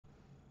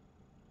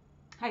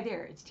Hi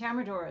there, it's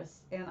Tamara Doris,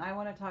 and I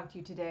want to talk to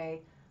you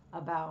today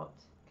about,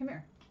 come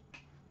here,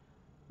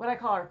 what I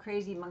call our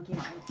crazy monkey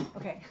mind.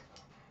 Okay,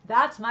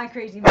 that's my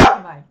crazy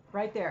monkey mind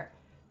right there.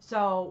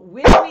 So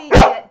when we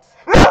get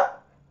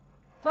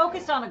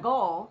focused on a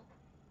goal,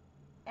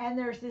 and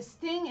there's this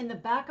thing in the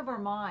back of our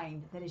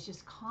mind that is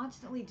just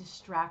constantly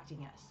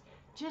distracting us,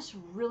 just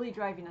really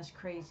driving us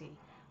crazy.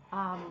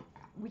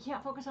 We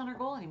can't focus on our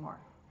goal anymore.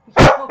 We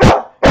can't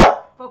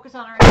focus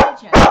on our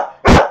intention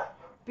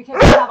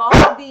because we have all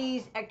of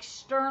these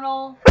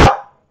external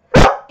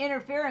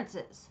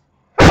interferences.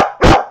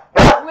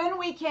 When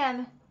we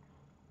can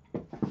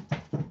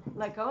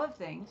let go of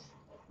things,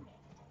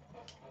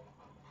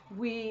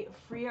 we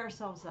free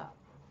ourselves up.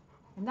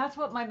 And that's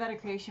what my meta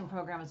creation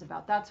program is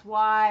about. That's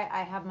why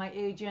I have my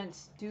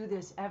agents do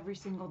this every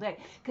single day,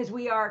 because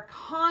we are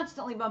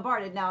constantly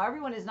bombarded. Now,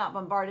 everyone is not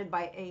bombarded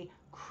by a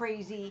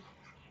crazy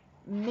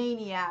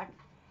maniac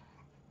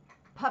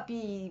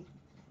puppy,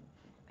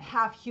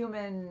 half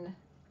human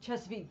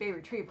Chesapeake Bay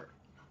Retriever,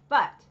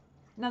 but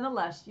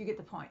nonetheless, you get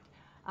the point.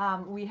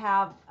 We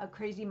have a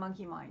crazy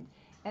monkey mind.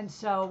 And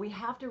so we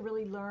have to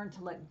really learn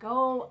to let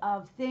go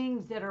of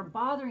things that are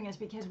bothering us,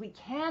 because we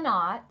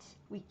cannot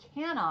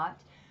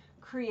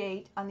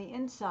create on the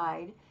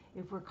inside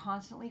if we're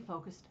constantly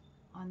focused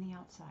on the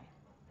outside.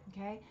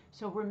 Okay?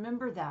 So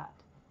remember that.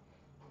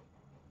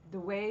 The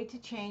way to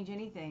change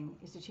anything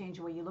is to change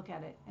the way you look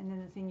at it, and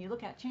then the thing you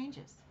look at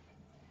changes.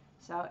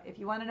 So if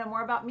you want to know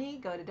more about me,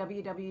 go to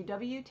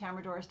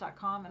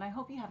www.tamaradoris.com, and I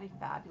hope you have a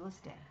fabulous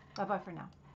day. Bye-bye for now.